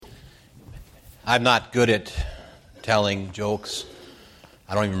I'm not good at telling jokes.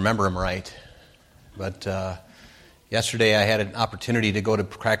 I don't even remember them right. But yesterday I had an opportunity to go to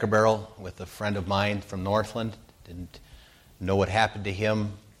Cracker Barrel with a friend of mine from Northland. Didn't know what happened to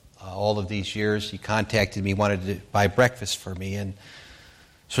him all of these years. He contacted me, wanted to buy breakfast for me. And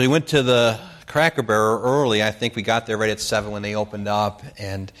so he went to the Cracker Barrel early. I think we got there right at 7 when they opened up.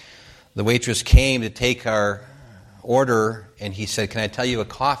 And the waitress came to take our order, and he said, "Can I tell you a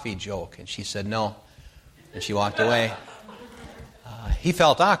coffee joke?" And she said, "No." And she walked away. He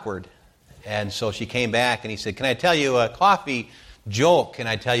felt awkward. And so she came back, and he said, "Can I tell you a coffee joke? Can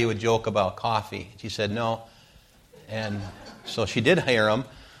I tell you a joke about coffee?" And she said, "No." And so she did hire him.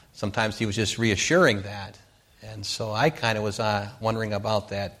 Sometimes he was just reassuring that. And so I kind of was wondering about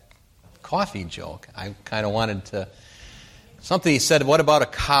that coffee joke. I kind of wanted to... Something he said, what about a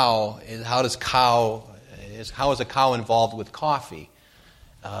cow? How is a cow involved with coffee?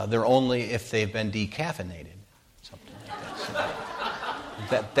 They're only if they've been decaffeinated. Something like that.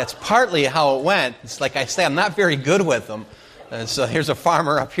 So that's partly how it went. It's like I say, I'm not very good with them. So here's a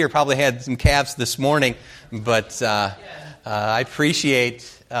farmer up here, probably had some calves this morning. But I appreciate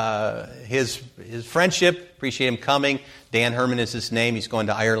his friendship, appreciate him coming. Dan Herman is his name. He's going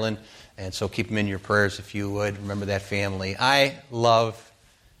to Ireland. And so keep him in your prayers if you would. Remember that family. I love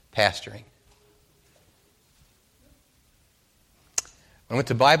pastoring. When I went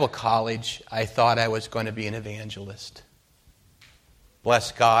to Bible college, I thought I was going to be an evangelist.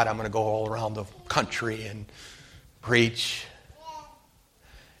 Bless God, I'm going to go all around the country and preach.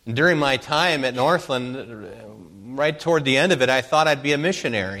 And during my time at Northland, right toward the end of it, I thought I'd be a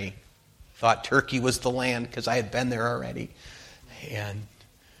missionary. Thought Turkey was the land because I had been there already. And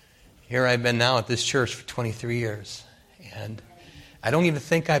here I've been now at this church for 23 years. And I don't even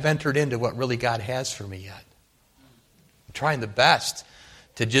think I've entered into what really God has for me yet. I'm trying the best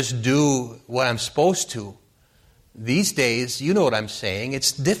to just do what I'm supposed to. These days, you know what I'm saying,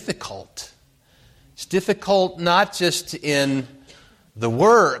 it's difficult. It's difficult not just in the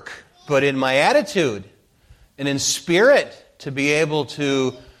work, but in my attitude and in spirit to be able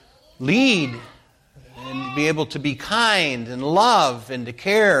to lead and be able to be kind and love and to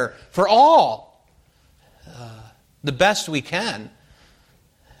care for all the best we can.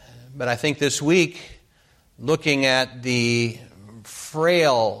 But I think this week, looking at the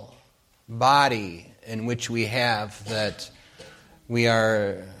frail body in which we have, that we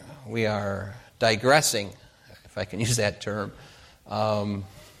are digressing, if I can use that term. To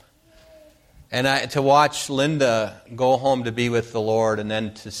watch Linda go home to be with the Lord, and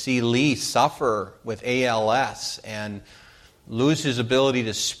then to see Lee suffer with ALS and lose his ability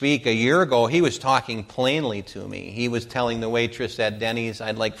to speak. A year ago, he was talking plainly to me. He was telling the waitress at Denny's,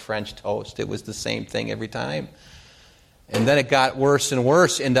 "I'd like French toast." It was the same thing every time. And then it got worse and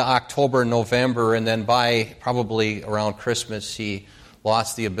worse into October and November, and then by probably around Christmas, he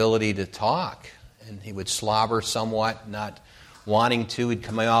lost the ability to talk. And he would slobber somewhat, not wanting to. He'd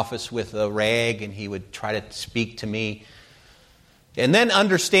come to my office with a rag, and he would try to speak to me. And then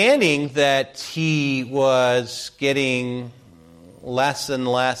understanding that he was getting less and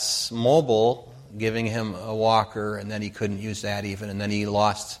less mobile, giving him a walker, and then he couldn't use that even. And then he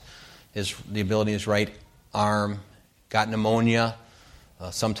lost the ability in his right arm. Got pneumonia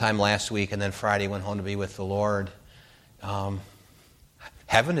sometime last week, and then Friday went home to be with the Lord.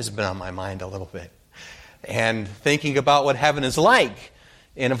 Heaven has been on my mind a little bit, and thinking about what heaven is like.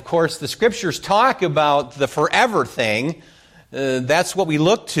 And of course, the Scriptures talk about the forever thing. That's what we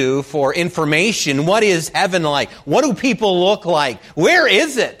look to for information. What is heaven like? What do people look like? Where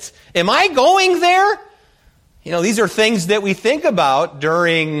is it? Am I going there? You know, these are things that we think about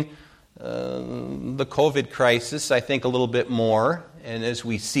during the COVID crisis, I think a little bit more. And as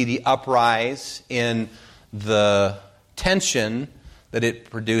we see the uprise in the tension that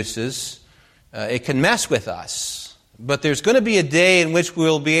it produces, it can mess with us. But there's going to be a day in which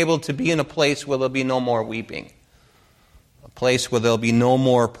we'll be able to be in a place where there'll be no more weeping. A place where there'll be no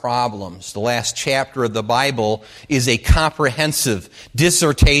more problems. The last chapter of the Bible is a comprehensive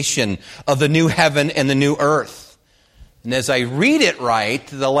dissertation of the new heaven and the new earth. And as I read it right,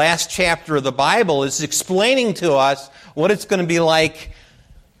 the last chapter of the Bible is explaining to us what it's going to be like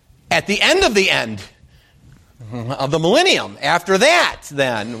at the end of the millennium. After that,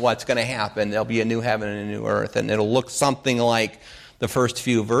 then, what's going to happen? There'll be a new heaven and a new earth, and it'll look something like the first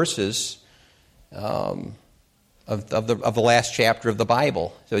few verses of the last chapter of the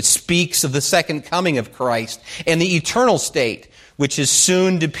Bible. So it speaks of the second coming of Christ and the eternal state, which is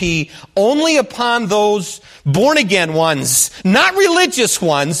soon to be only upon those born-again ones, not religious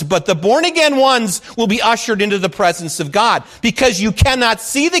ones, but the born-again ones will be ushered into the presence of God, because you cannot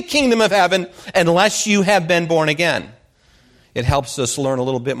see the kingdom of heaven unless you have been born again. It helps us learn a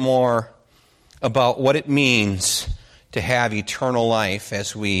little bit more about what it means to have eternal life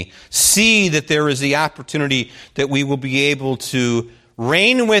as we see that there is the opportunity that we will be able to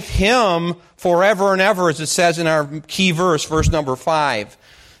reign with Him forever and ever, as it says in our key verse, verse number 5.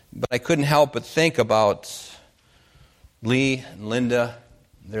 But I couldn't help but think about Lee and Linda.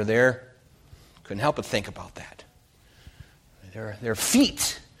 They're there. Couldn't help but think about that. Their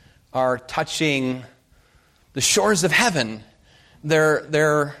feet are touching the shores of heaven.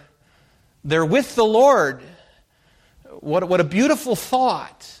 They're with the Lord. What a beautiful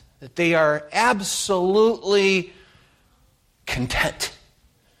thought that they are absolutely content.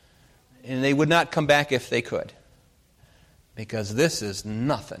 And they would not come back if they could, because this is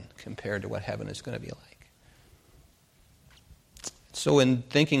nothing compared to what heaven is going to be like. So in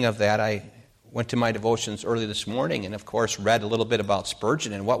thinking of that, I went to my devotions early this morning and, of course, read a little bit about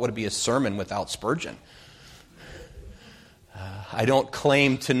Spurgeon and what would be a sermon without Spurgeon. I don't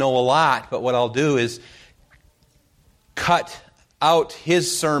claim to know a lot, but what I'll do is cut out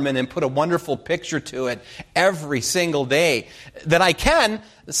his sermon and put a wonderful picture to it every single day that I can.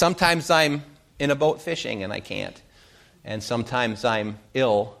 Sometimes I'm in a boat fishing and I can't. And sometimes I'm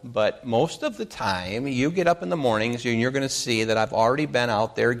ill, but most of the time you get up in the mornings and you're going to see that I've already been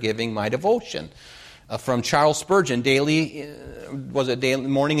out there giving my devotion. From Charles Spurgeon, daily,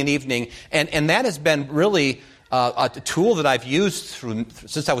 morning and evening. And that has been really a tool that I've used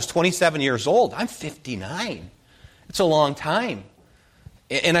since I was 27 years old. I'm 59. It's a long time.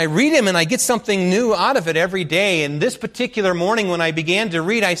 And I read him and I get something new out of it every day. And this particular morning when I began to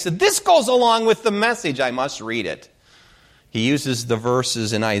read, I said, this goes along with the message. I must read it. He uses the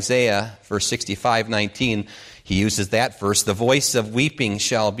verses in Isaiah, verse 65:19. He uses that verse, the voice of weeping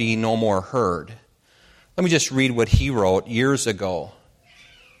shall be no more heard. Let me just read what he wrote years ago.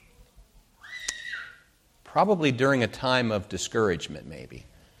 Probably during a time of discouragement, maybe,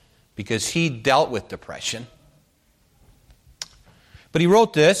 because he dealt with depression. But he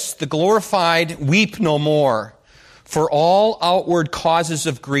wrote this, the glorified weep no more, for all outward causes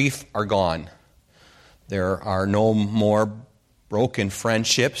of grief are gone. There are no more broken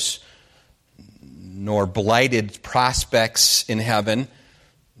friendships, nor blighted prospects in heaven,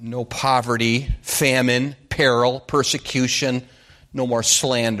 no poverty, famine, peril, persecution, no more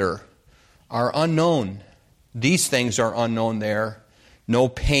slander are unknown. These things are unknown there. No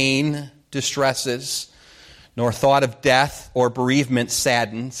pain distresses, nor thought of death or bereavement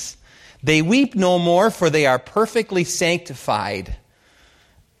saddens. They weep no more, for they are perfectly sanctified.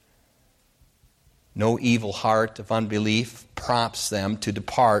 No evil heart of unbelief prompts them to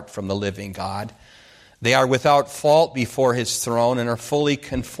depart from the living God. They are without fault before His throne and are fully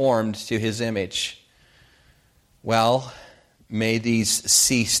conformed to His image. Well, may these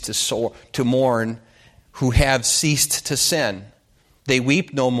cease to mourn who have ceased to sin. They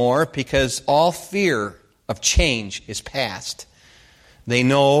weep no more because all fear of change is past. They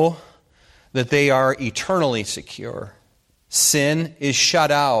know that they are eternally secure. Sin is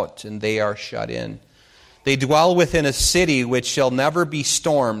shut out and they are shut in. They dwell within a city which shall never be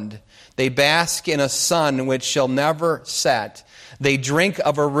stormed. They bask in a sun which shall never set. They drink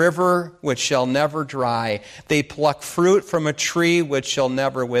of a river which shall never dry. They pluck fruit from a tree which shall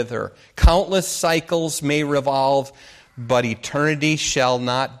never wither. Countless cycles may revolve, but eternity shall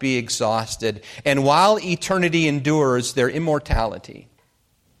not be exhausted. And while eternity endures, their immortality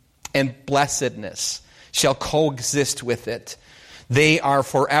and blessedness shall coexist with it. They are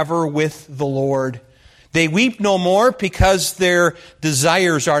forever with the Lord. They weep no more because their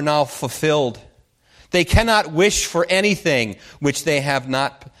desires are now fulfilled. They cannot wish for anything which they have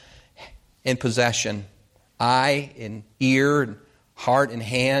not in possession. Eye and ear, and heart and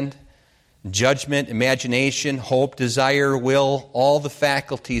hand, judgment, imagination, hope, desire, will, all the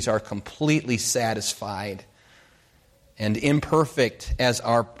faculties are completely satisfied. And imperfect as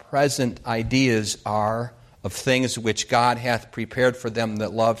our present ideas are of things which God hath prepared for them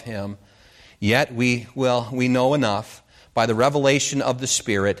that love Him, yet we know enough by the revelation of the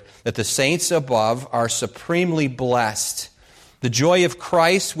Spirit that the saints above are supremely blessed. The joy of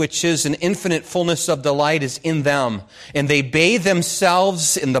Christ, which is an infinite fullness of delight, is in them, and they bathe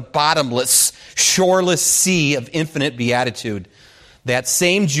themselves in the bottomless, shoreless sea of infinite beatitude. That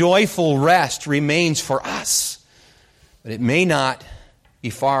same joyful rest remains for us, but it may not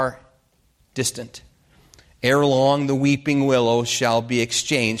be far distant. Ere long, the weeping willow shall be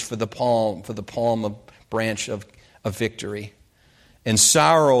exchanged for the palm of branch of victory. and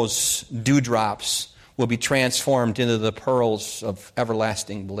sorrow's dewdrops will be transformed into the pearls of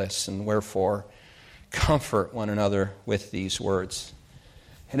everlasting bliss. And wherefore, comfort one another with these words.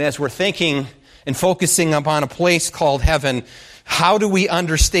 And as we're thinking and focusing upon a place called heaven, how do we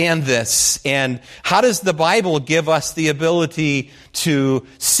understand this? And how does the Bible give us the ability to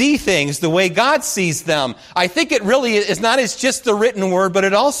see things the way God sees them? I think it really is not as just the written word, but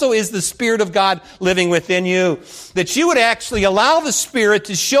it also is the Spirit of God living within you. That you would actually allow the Spirit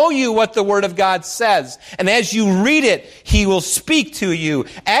to show you what the Word of God says. And as you read it, He will speak to you.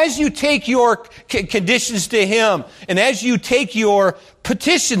 As you take your conditions to Him, and as you take your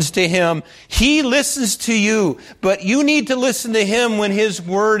petitions to Him, He listens to you. But you need to listen to Him when His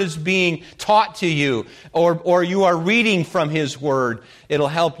Word is being taught to you, or you are reading from His Word. It'll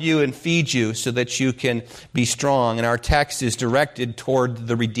help you and feed you so that you can be strong. And our text is directed toward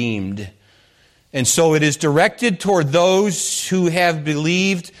the redeemed. And so it is directed toward those who have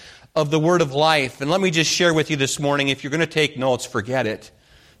believed of the word of life. And let me just share with you this morning, if you're going to take notes, forget it.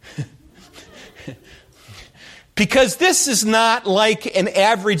 Because this is not like an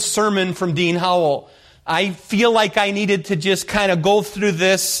average sermon from Dean Howell. I feel like I needed to just kind of go through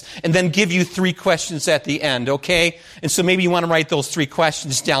this and then give you 3 questions at the end, okay? And so maybe you want to write those 3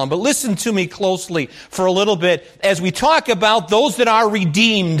 questions down. But listen to me closely for a little bit as we talk about those that are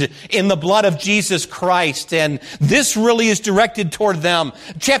redeemed in the blood of Jesus Christ. And this really is directed toward them.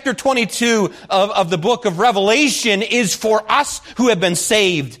 Chapter 22 of the book of Revelation is for us who have been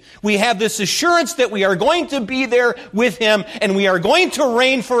saved. We have this assurance that we are going to be there with Him, and we are going to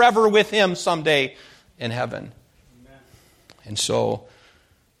reign forever with Him someday in heaven. Amen. And so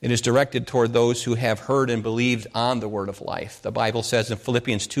it is directed toward those who have heard and believed on the word of life. The Bible says in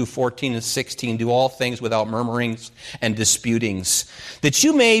Philippians 2:14 and 16, do all things without murmurings and disputings, that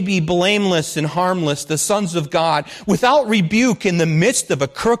you may be blameless and harmless, the sons of God, without rebuke in the midst of a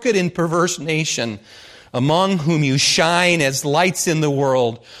crooked and perverse nation, among whom you shine as lights in the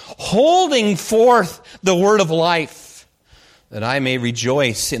world, holding forth the word of life, that I may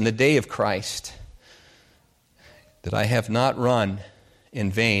rejoice in the day of Christ, that I have not run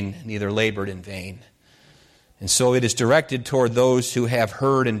in vain, neither labored in vain. And so it is directed toward those who have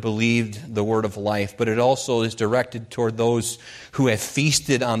heard and believed the word of life, but it also is directed toward those who have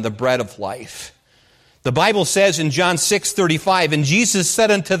feasted on the bread of life. The Bible says in John 6:35, and Jesus said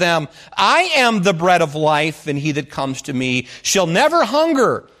unto them, I am the bread of life, and he that comes to me shall never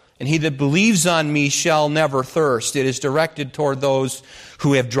hunger, and he that believes on me shall never thirst. It is directed toward those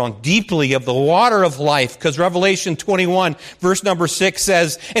who have drunk deeply of the water of life, because Revelation 21, verse number 6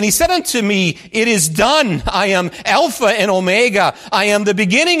 says, and he said unto me, it is done. I am Alpha and Omega. I am the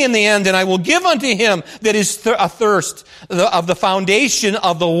beginning and the end, and I will give unto him that is athirst of the foundation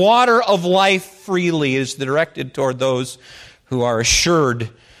of the water of life freely. It is directed toward those who are assured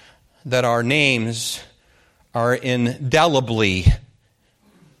that our names are indelibly,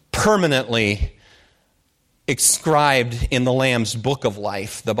 permanently inscribed in the Lamb's book of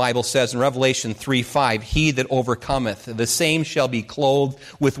life. The Bible says in Revelation 3:5, he that overcometh, the same shall be clothed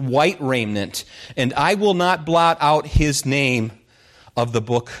with white raiment, and I will not blot out his name of the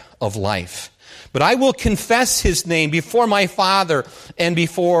book of life. But I will confess his name before my Father and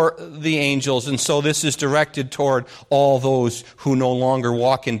before the angels. And so this is directed toward all those who no longer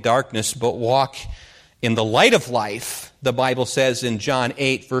walk in darkness, but walk in the light of life. The Bible says in John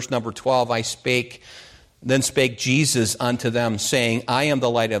 8, verse number 12, Then spake Jesus unto them, saying, I am the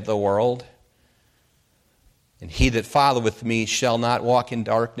light of the world, and he that followeth me shall not walk in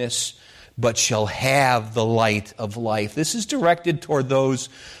darkness, but shall have the light of life. This is directed toward those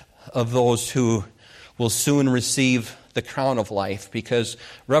who will soon receive the crown of life, because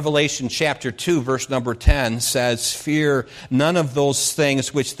Revelation chapter 2, verse number 10 says, fear none of those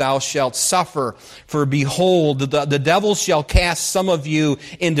things which thou shalt suffer, for behold, the devil shall cast some of you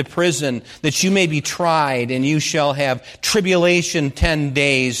into prison, that you may be tried, and you shall have tribulation 10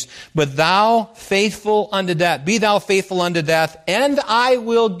 days. But thou faithful unto death, be thou faithful unto death, and I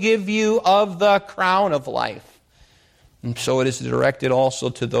will give you of the crown of life. And so it is directed also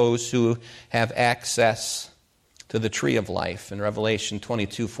to those who have access to the tree of life. In Revelation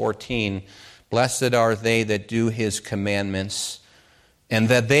 22:14, blessed are they that do his commandments, and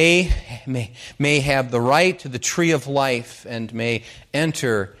that they may have the right to the tree of life, and may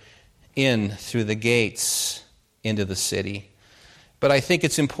enter in through the gates into the city. But I think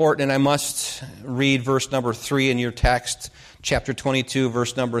it's important, and I must read verse number 3 in your text. Chapter 22,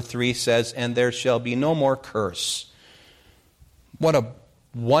 verse number 3 says, and there shall be no more curse. What a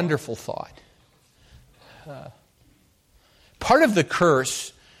wonderful thought. Part of the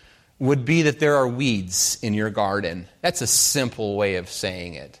curse would be that there are weeds in your garden. That's a simple way of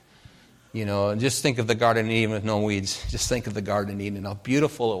saying it. You know, just think of the Garden of Eden with no weeds. Just think of the Garden of Eden and how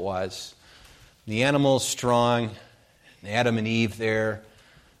beautiful it was. The animals strong, Adam and Eve there.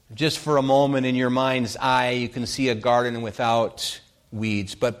 Just for a moment in your mind's eye, you can see a garden without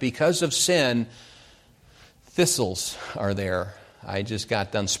weeds. But because of sin, thistles are there. I just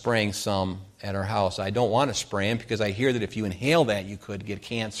got done spraying some at our house. I don't want to spray them because I hear that if you inhale that, you could get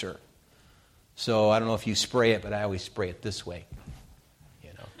cancer. So I don't know if you spray it, but I always spray it this way, you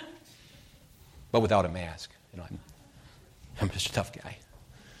know, but without a mask. You know, I'm just a tough guy.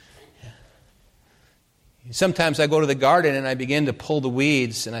 Yeah. Sometimes I go to the garden and I begin to pull the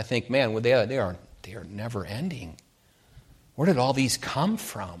weeds, and I think, man, well, they are never ending. Where did all these come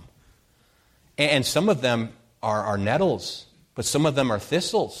from? And some of them are nettles, but some of them are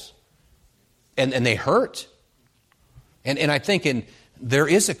thistles, and they hurt. And I think there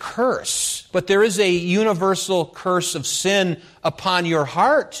is a curse, but there is a universal curse of sin upon your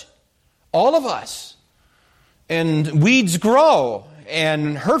heart, all of us. And weeds grow,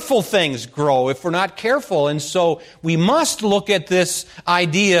 and hurtful things grow if we're not careful. And so we must look at this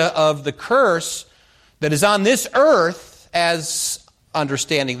idea of the curse that is on this earth as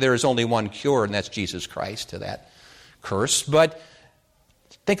understanding there is only one cure, and that's Jesus Christ to that curse. But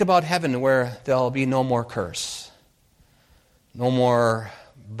think about heaven where there'll be no more curse. No more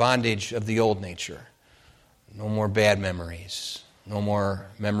bondage of the old nature. No more bad memories. No more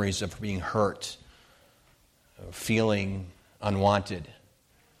memories of being hurt, of feeling unwanted,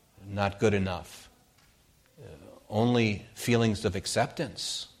 not good enough. Only feelings of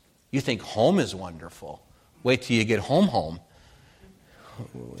acceptance. You think home is wonderful. Wait till you get home.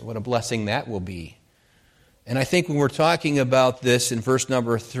 What a blessing that will be. And I think when we're talking about this in verse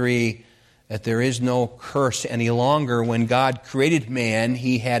number 3, that there is no curse any longer. When God created man,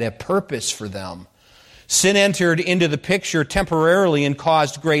 He had a purpose for them. Sin entered into the picture temporarily and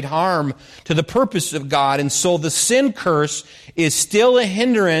caused great harm to the purpose of God. And so the sin curse is still a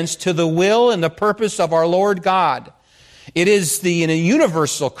hindrance to the will and the purpose of our Lord God. It is a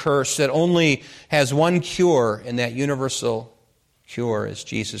universal curse that only has one cure, and that universal cure is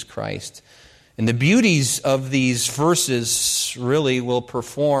Jesus Christ. And the beauties of these verses really will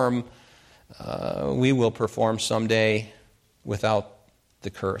perform we will perform someday without the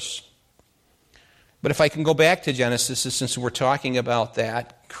curse. But if I can go back to Genesis, since we're talking about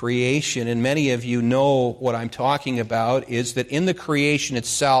that creation, and many of you know what I'm talking about, is that in the creation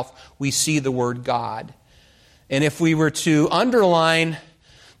itself, we see the word God. And if we were to underline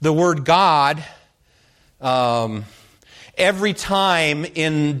the word God, every time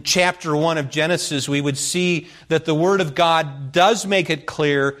in chapter 1 of Genesis, we would see that the Word of God does make it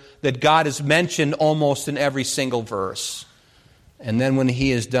clear that God is mentioned almost in every single verse. And then when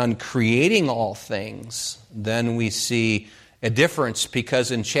He is done creating all things, then we see a difference,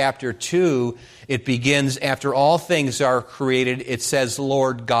 because in chapter 2, it begins, after all things are created, it says,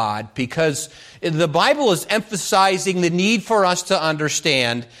 Lord God, because the Bible is emphasizing the need for us to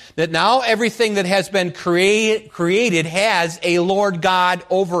understand that now everything that has been created has a Lord God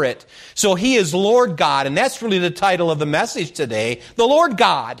over it. So He is Lord God, and that's really the title of the message today, the Lord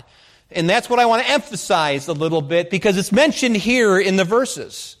God. And that's what I want to emphasize a little bit, because it's mentioned here in the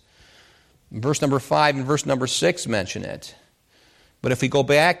verses. Verse number 5 and verse number 6 mention it. But if we go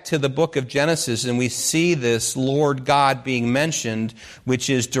back to the book of Genesis and we see this Lord God being mentioned, which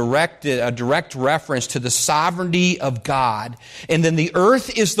is a direct reference to the sovereignty of God, and then the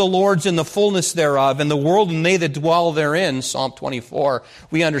earth is the Lord's and the fullness thereof, and the world and they that dwell therein, Psalm 24,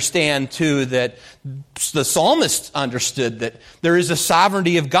 we understand too that the psalmist understood that there is a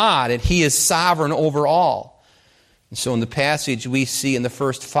sovereignty of God, and He is sovereign over all. And so in the passage we see in the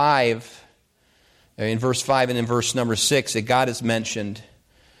first 5, in verse 5 and in verse number 6, that God is mentioned.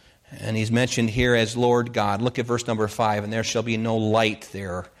 And He's mentioned here as Lord God. Look at verse number 5. And there shall be no light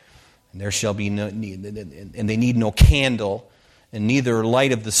there. And there shall be no, and they need no candle, and neither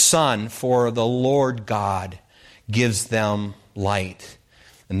light of the sun, for the Lord God gives them light.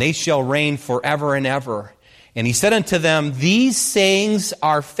 And they shall reign forever and ever. And He said unto them, These sayings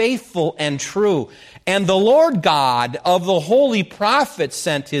are faithful and true. And the Lord God of the holy prophets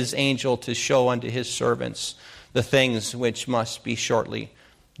sent His angel to show unto His servants the things which must be shortly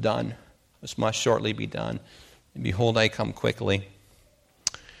done. This must shortly be done. And behold, I come quickly.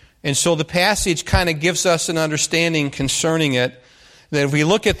 And so the passage kind of gives us an understanding concerning it, that if we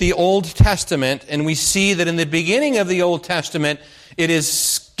look at the Old Testament and we see that in the beginning of the Old Testament, it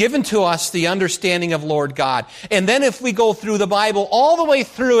is given to us the understanding of Lord God. And then if we go through the Bible, all the way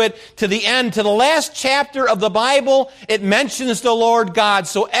through it to the end, to the last chapter of the Bible, it mentions the Lord God.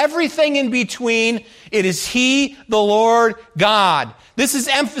 So everything in between, it is He, the Lord God. This is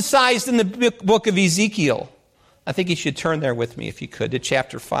emphasized in the book of Ezekiel. I think you should turn there with me, if you could, to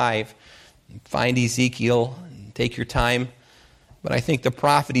chapter 5. Find Ezekiel, and take your time. But I think the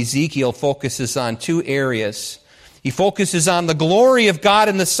prophet Ezekiel focuses on two areas. He focuses on the glory of God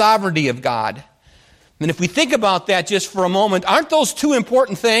and the sovereignty of God. And if we think about that just for a moment, aren't those two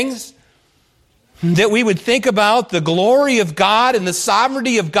important things? That we would think about the glory of God and the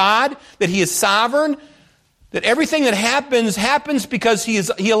sovereignty of God, that He is sovereign, that everything that happens because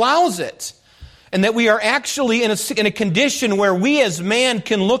He allows it. And that we are actually in a condition where we as man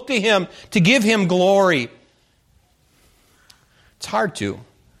can look to Him to give Him glory. It's hard to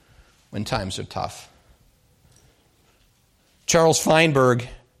when times are tough. Charles Feinberg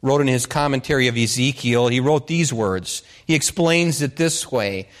wrote in his commentary of Ezekiel, he wrote these words. He explains it this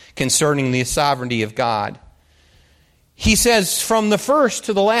way concerning the sovereignty of God. He says, from the first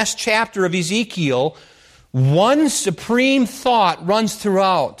to the last chapter of Ezekiel, one supreme thought runs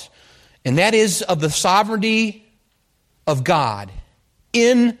throughout, and that is of the sovereignty of God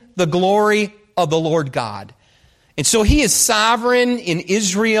in the glory of the Lord God. And so He is sovereign in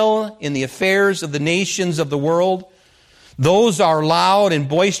Israel, in the affairs of the nations of the world. Those are loud and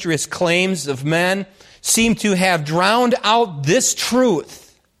boisterous claims of men seem to have drowned out this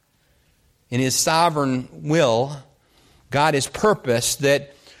truth. In His sovereign will, God has purposed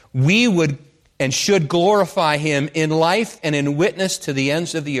that we would and should glorify Him in life and in witness to the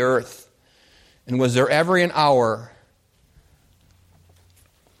ends of the earth. And was there ever an hour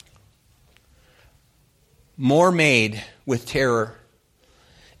more made with terror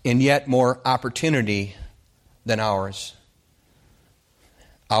and yet more opportunity than ours?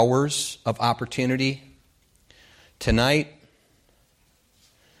 Hours of opportunity. Tonight,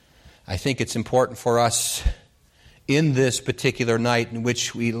 I think it's important for us in this particular night in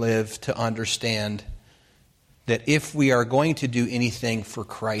which we live to understand that if we are going to do anything for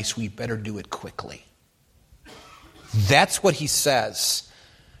Christ, we better do it quickly. That's what he says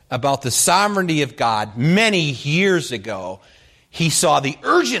about the sovereignty of God. Many years ago, he saw the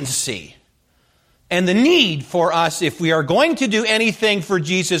urgency and the need for us, if we are going to do anything for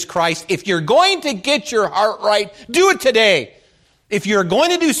Jesus Christ, if you're going to get your heart right, do it today. If you're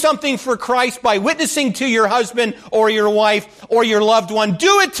going to do something for Christ by witnessing to your husband or your wife or your loved one,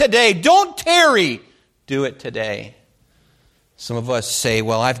 do it today. Don't tarry. Do it today. Some of us say,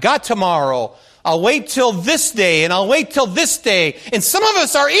 well, I've got tomorrow. I'll wait till this day, and I'll wait till this day. And some of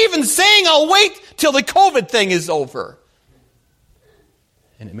us are even saying, I'll wait till the COVID thing is over.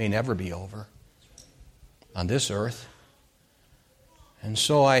 And it may never be over on this earth. And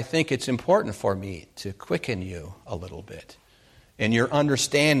so I think it's important for me to quicken you a little bit in your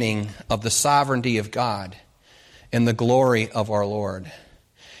understanding of the sovereignty of God and the glory of our Lord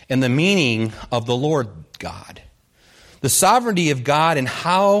and the meaning of the Lord God. The sovereignty of God and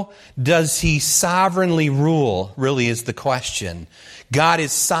how does He sovereignly rule really is the question. God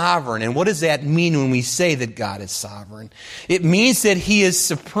is sovereign. And what does that mean when we say that God is sovereign? It means that He is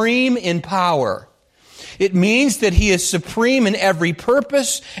supreme in power. It means that He is supreme in every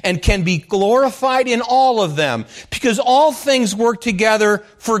purpose and can be glorified in all of them, because all things work together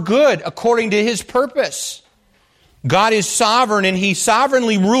for good according to His purpose. God is sovereign and He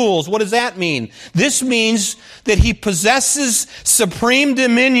sovereignly rules. What does that mean? This means that He possesses supreme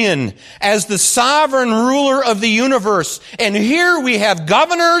dominion as the sovereign ruler of the universe. And here we have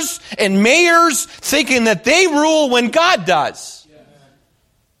governors and mayors thinking that they rule when God does.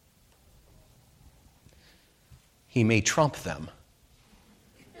 He may trump them.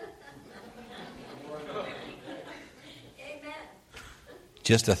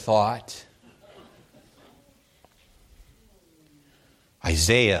 Just a thought.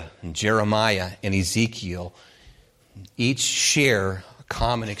 Isaiah and Jeremiah and Ezekiel each share a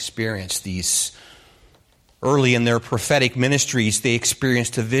common experience. These early in their prophetic ministries, they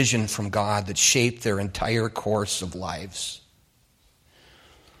experienced a vision from God that shaped their entire course of lives.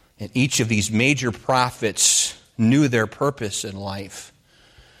 And each of these major prophets knew their purpose in life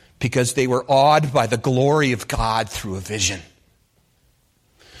because they were awed by the glory of God through a vision.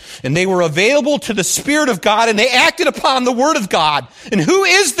 And they were available to the Spirit of God, and they acted upon the Word of God. And who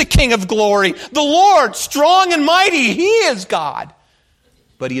is the King of glory? The Lord, strong and mighty. He is God.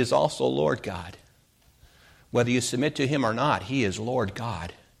 But He is also Lord God. Whether you submit to Him or not, He is Lord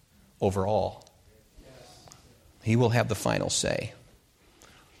God over all. He will have the final say.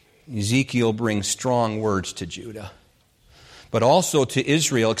 Ezekiel brings strong words to Judah. but also to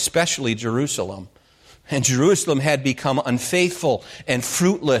Israel, especially Jerusalem. And Jerusalem had become unfaithful and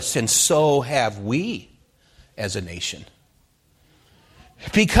fruitless, and so have we as a nation.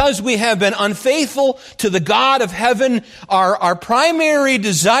 Because we have been unfaithful to the God of heaven, our primary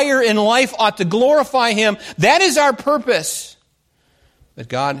desire in life ought to glorify Him. That is our purpose. But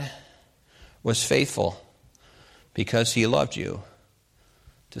God was faithful because He loved you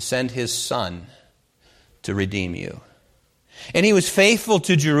to send His Son to redeem you. And He was faithful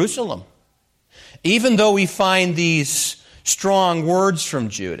to Jerusalem. Even though we find these strong words from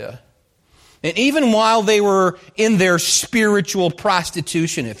Judah, and even while they were in their spiritual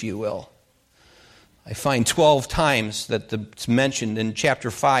prostitution, if you will, I find 12 times that it's mentioned in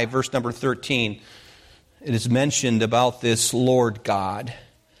chapter 5, verse number 13. It is mentioned about this Lord God.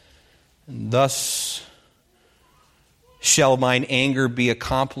 And thus shall mine anger be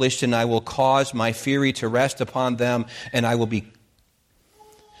accomplished, and I will cause my fury to rest upon them, and I will be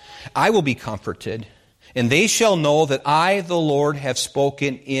comforted. And they shall know that I, the Lord, have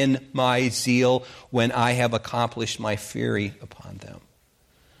spoken in my zeal when I have accomplished my fury upon them.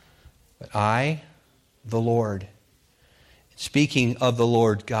 But I, the Lord, speaking of the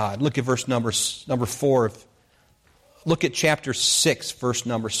Lord God, look at verse number 4. Look at chapter 6, verse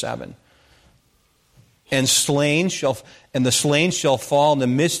number 7. And the slain shall fall in the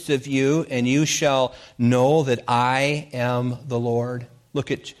midst of you, and you shall know that I am the Lord. Look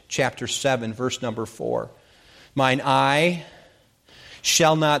at chapter 7, verse number 4. Mine eye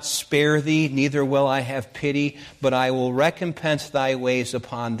shall not spare thee, neither will I have pity, but I will recompense thy ways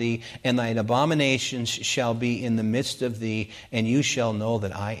upon thee, and thine abominations shall be in the midst of thee, and you shall know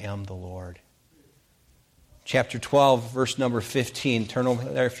that I am the Lord. Chapter 12, verse number 15. Turn over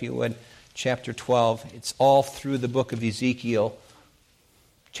there if you would. Chapter 12. It's all through the book of Ezekiel.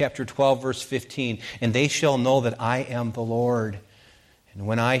 Chapter 12, verse 15. And they shall know that I am the Lord. And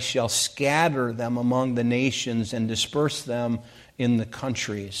when I shall scatter them among the nations and disperse them in the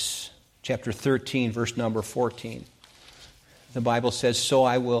countries. Chapter 13, verse number 14. The Bible says, so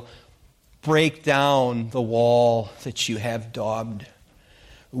I will break down the wall that you have daubed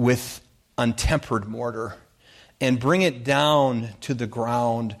with untempered mortar and bring it down to the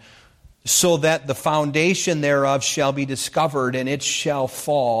ground, so that the foundation thereof shall be discovered, and it shall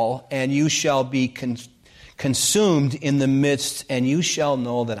fall, and you shall be consumed in the midst, and you shall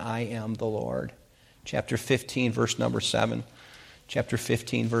know that I am the Lord. Chapter 15, verse number 7. Chapter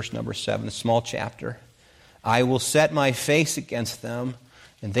 15, verse number 7, a small chapter. I will set my face against them,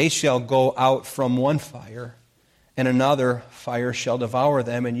 and they shall go out from one fire, and another fire shall devour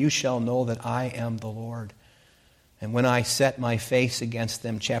them, and you shall know that I am the Lord. And when I set my face against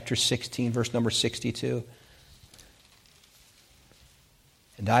them, chapter 16, verse number 62,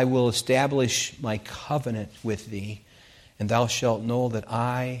 and I will establish my covenant with thee, and thou shalt know that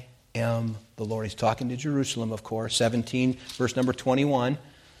I am the Lord. He's talking to Jerusalem, of course. 17, verse number 21.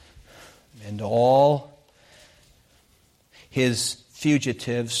 And all his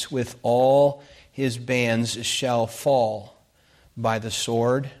fugitives with all his bands shall fall by the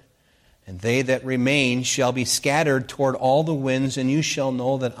sword, and they that remain shall be scattered toward all the winds, and you shall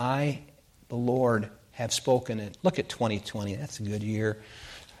know that I, the Lord, have spoken it. Look at 2020. That's a good year.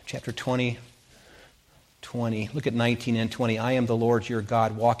 Chapter 20. Look at 19 and 20. I am the Lord your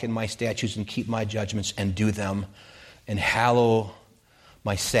God. Walk in my statutes and keep my judgments and do them, and hallow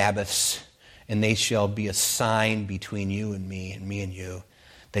my Sabbaths, and they shall be a sign between you and me and you,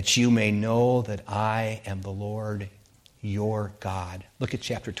 that you may know that I am the Lord your God. Look at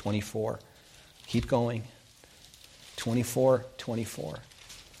chapter 24. Keep going. 24.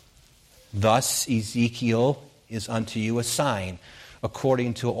 Thus Ezekiel is unto you a sign.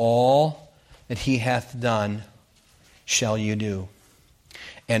 According to all that he hath done shall you do.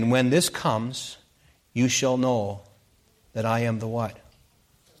 And when this comes, you shall know that I am the what?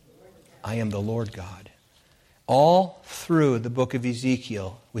 I am the Lord God. All through the book of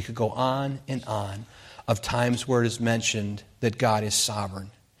Ezekiel, we could go on and on of times where it is mentioned that God is sovereign.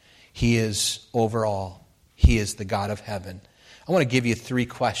 He is over all. He is the God of heaven. I want to give you 3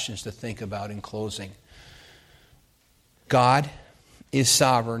 questions to think about in closing. God is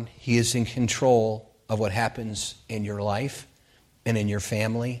sovereign. He is in control of what happens in your life and in your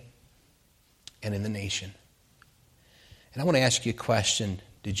family and in the nation. And I want to ask you a question.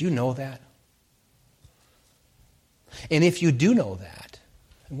 Did you know that? And if you do know that,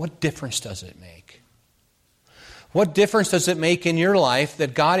 what difference does it make? What difference does it make in your life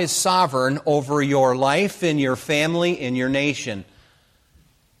that God is sovereign over your life, in your family, in your nation?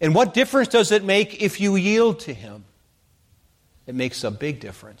 And what difference does it make if you yield to Him? It makes a big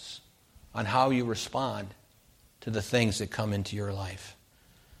difference on how you respond to the things that come into your life.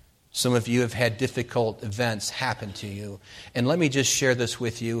 Some of you have had difficult events happen to you. And let me just share this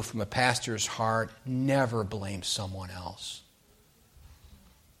with you from a pastor's heart. Never blame someone else.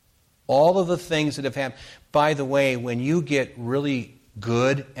 All of the things that have happened. By the way, when you get really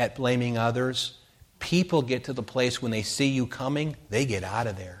good at blaming others, people get to the place when they see you coming, they get out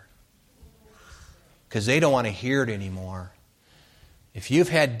of there. Because they don't want to hear it anymore. If you've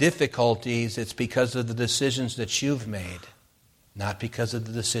had difficulties, it's because of the decisions that you've made, not because of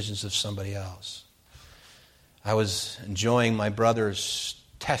the decisions of somebody else. I was enjoying my brother's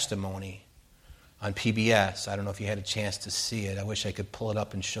testimony on PBS. I don't know if you had a chance to see it. I wish I could pull it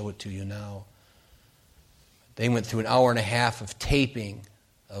up and show it to you now. They went through an hour and a half of taping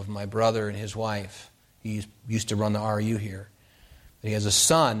of my brother and his wife. He used to run the RU here. He has a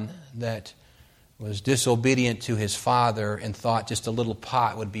son that was disobedient to his father and thought just a little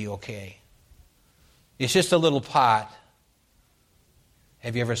pot would be okay. It's just a little pot.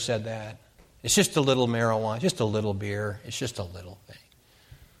 Have you ever said that? It's just a little marijuana, just a little beer. It's just a little thing.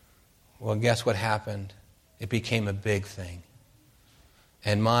 Well, guess what happened? It became a big thing.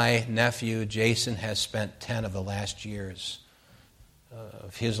 And my nephew, Jason, has spent 10 of the last years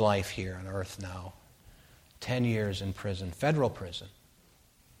of his life here on earth now. 10 years in prison, federal prison.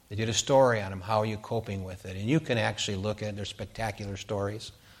 They did a story on him. How are you coping with it? And you can actually look at it. They're spectacular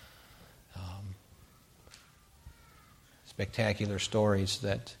stories. Spectacular stories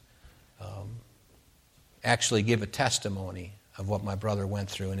that actually give a testimony of what my brother went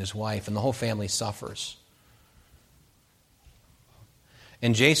through and his wife, and the whole family suffers.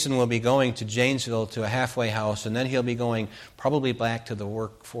 And Jason will be going to Janesville to a halfway house, and then he'll be going probably back to the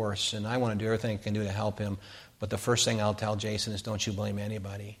workforce, and I want to do everything I can do to help him. But the first thing I'll tell Jason is, don't you blame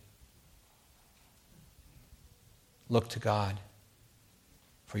anybody. Look to God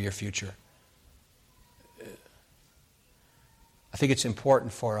for your future. I think it's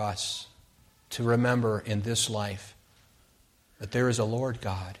important for us to remember in this life that there is a Lord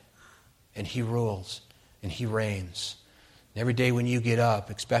God, and He rules, and He reigns. And every day when you get up,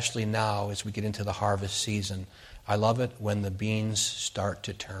 especially now as we get into the harvest season, I love it when the beans start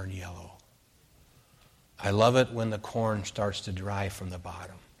to turn yellow. I love it when the corn starts to dry from the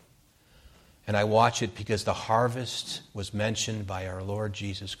bottom. And I watch it because the harvest was mentioned by our Lord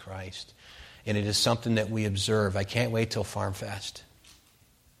Jesus Christ. And it is something that we observe. I can't wait till Farm Fest.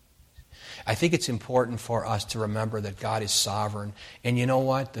 I think it's important for us to remember that God is sovereign. And you know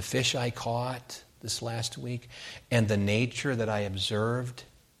what? The fish I caught this last week and the nature that I observed,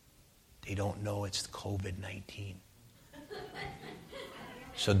 they don't know it's COVID-19.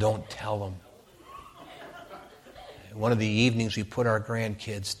 So don't tell them. One of the evenings we put our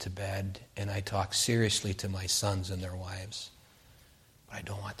grandkids to bed, and I talk seriously to my sons and their wives. But I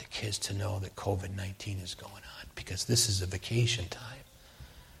don't want the kids to know that COVID-19 is going on, because this is a vacation time.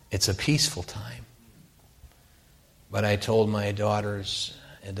 It's a peaceful time. But I told my daughters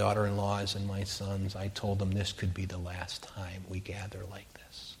and daughter-in-laws and my sons, I told them this could be the last time we gather like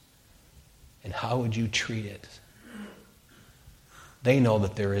this. And how would you treat it? They know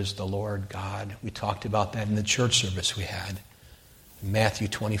that there is the Lord God. We talked about that in the church service we had. In Matthew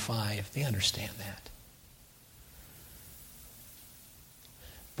 25. They understand that.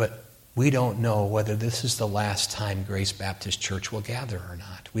 But we don't know whether this is the last time Grace Baptist Church will gather or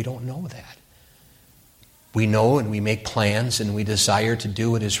not. We don't know that. We know and we make plans and we desire to do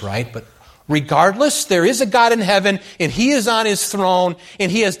what is right, but regardless, there is a God in heaven, and He is on His throne,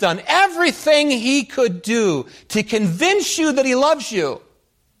 and He has done everything He could do to convince you that He loves you.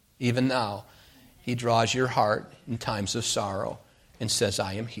 Even now, He draws your heart in times of sorrow and says,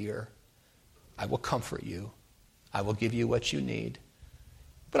 I am here. I will comfort you. I will give you what you need.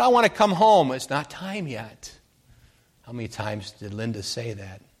 But I want to come home. It's not time yet. How many times did Linda say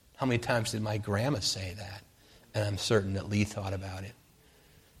that? How many times did my grandma say that? And I'm certain that Lee thought about it.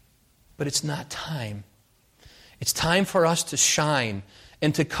 But it's not time. It's time for us to shine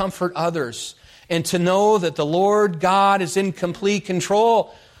and to comfort others and to know that the Lord God is in complete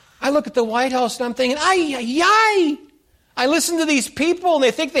control. I look at the White House and I'm thinking, ay, ay, ay. I listen to these people and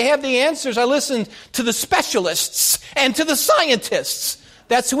they think they have the answers. I listen to the specialists and to the scientists.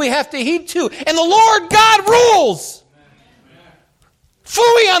 That's who we have to heed to. And the Lord God rules.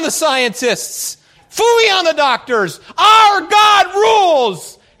 Phooey on the scientists. Phooey on the doctors. Our God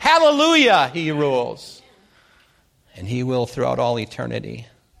rules. Hallelujah, He rules. And He will throughout all eternity.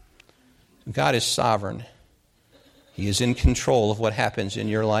 God is sovereign. He is in control of what happens in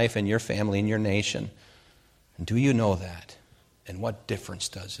your life and your family and your nation. And do you know that? And what difference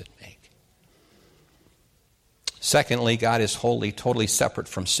does it make? Secondly, God is holy, totally separate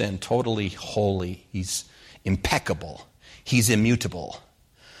from sin, totally holy. He's impeccable. He's immutable.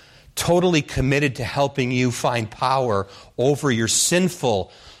 Totally committed to helping you find power over your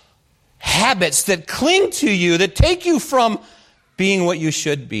sinful habits that cling to you, that take you from being what you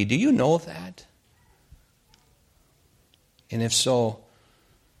should be. Do you know that? And if so,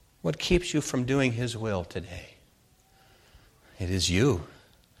 what keeps you from doing His will today? It is you.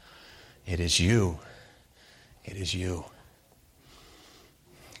 It is you. It is you.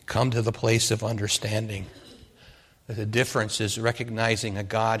 Come to the place of understanding that the difference is recognizing a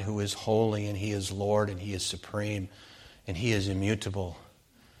God who is holy and He is Lord and He is supreme and He is immutable.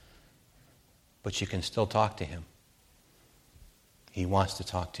 But you can still talk to Him. He wants to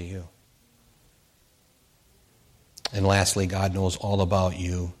talk to you. And lastly, God knows all about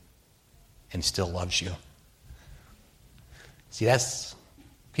you and still loves you. See,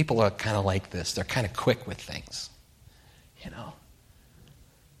 people are kind of like this. They're kind of quick with things. You know.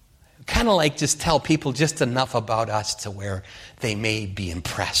 Kind of like just tell people just enough about us to where they may be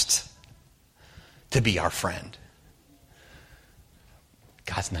impressed to be our friend.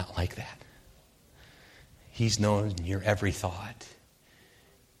 God's not like that. He's known your every thought.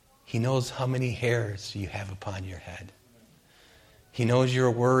 He knows how many hairs you have upon your head. He knows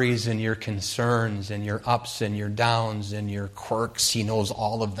your worries and your concerns and your ups and your downs and your quirks. He knows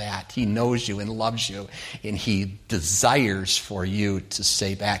all of that. He knows you and loves you. And He desires for you to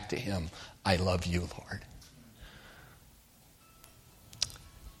say back to Him, I love you, Lord.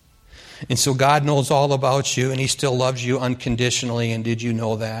 And so God knows all about you and He still loves you unconditionally. And did you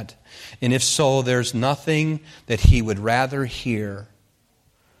know that? And if so, there's nothing that He would rather hear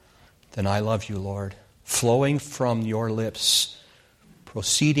than I love you, Lord, flowing from your lips,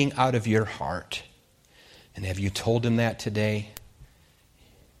 proceeding out of your heart. And have you told Him that today?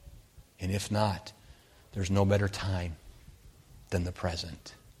 And if not, there's no better time than the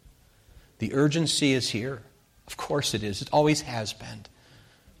present. The urgency is here. Of course it is. It always has been.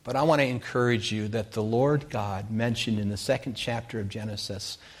 But I want to encourage you that the Lord God mentioned in the 2nd chapter of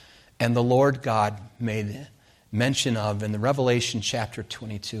Genesis and the Lord God made mention of in the Revelation chapter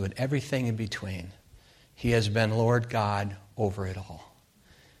 22 and everything in between, He has been Lord God over it all.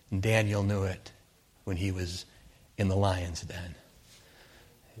 And Daniel knew it when he was in the lion's den.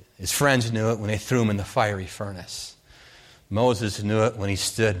 His friends knew it when they threw him in the fiery furnace. Moses knew it when he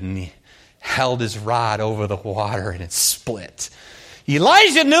stood and he held his rod over the water and it split.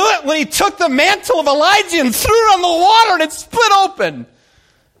 Elijah knew it when he took the mantle of Elijah and threw it on the water and it split open.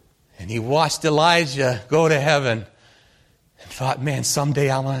 And he watched Elijah go to heaven and thought, man, someday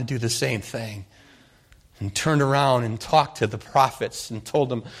I want to do the same thing. And turned around and talked to the prophets and told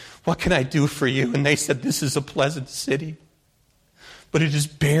them, what can I do for you? And they said, this is a pleasant city, but it is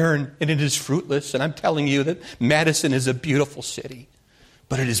barren and it is fruitless. And I'm telling you that Madison is a beautiful city,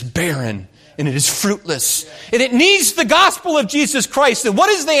 but it is barren and it is fruitless. And it needs the gospel of Jesus Christ. And what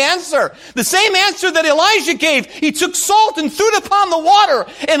is the answer? The same answer that Elijah gave. He took salt and threw it upon the water.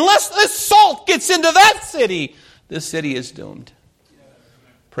 Unless this salt gets into that city, this city is doomed.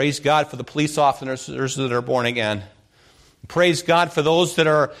 Praise God for the police officers that are born again. Praise God for those that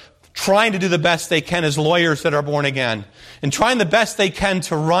are trying to do the best they can as lawyers that are born again. And trying the best they can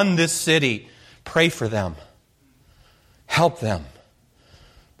to run this city. Pray for them. Help them.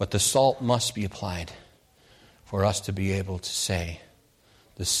 But the salt must be applied for us to be able to say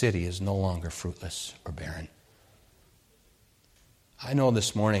the city is no longer fruitless or barren. I know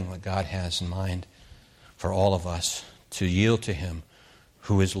this morning what God has in mind for all of us to yield to Him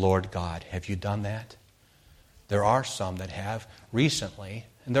who is Lord God. Have you done that? There are some that have recently,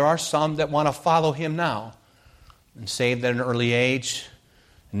 and there are some that want to follow Him now and saved at an early age,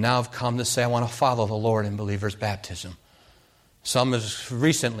 and now have come to say, I want to follow the Lord in believer's baptism. Some is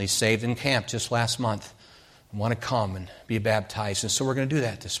recently saved in camp just last month and want to come and be baptized. And so we're going to do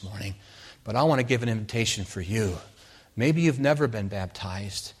that this morning. But I want to give an invitation for you. Maybe you've never been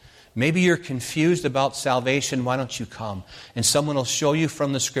baptized. Maybe you're confused about salvation. Why don't you come? And someone will show you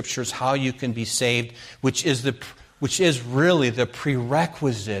from the Scriptures how you can be saved, which is really the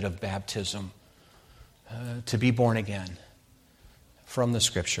prerequisite of baptism, to be born again from the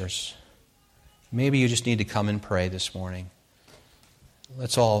Scriptures. Maybe you just need to come and pray this morning.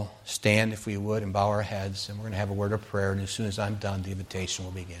 Let's all stand, if we would, and bow our heads, and we're going to have a word of prayer, and as soon as I'm done, the invitation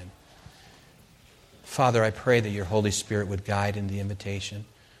will begin. Father, I pray that your Holy Spirit would guide in the invitation.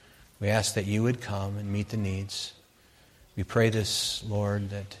 We ask that you would come and meet the needs. We pray this, Lord,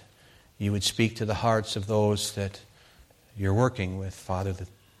 that you would speak to the hearts of those that you're working with, Father,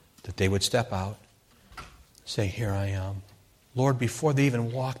 that they would step out, say, here I am. Lord, before they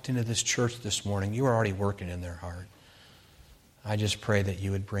even walked into this church this morning, you were already working in their heart. I just pray that you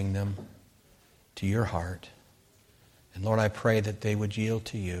would bring them to your heart. And Lord, I pray that they would yield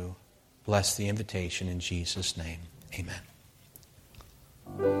to you. Bless the invitation in Jesus' name. Amen.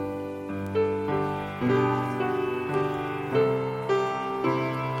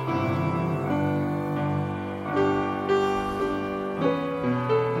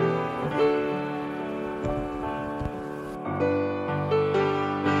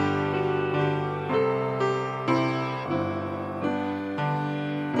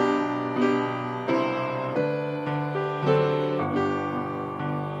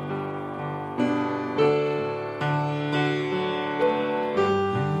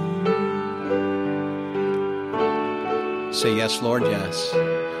 Say, yes, Lord, yes.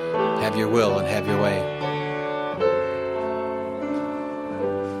 Have your will and have your way.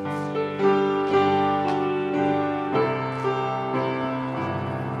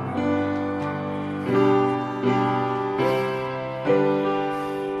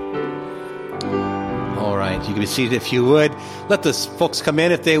 All right, you can be seated if you would. Let the folks come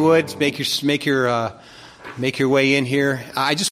in if they would. Make your way in here. I just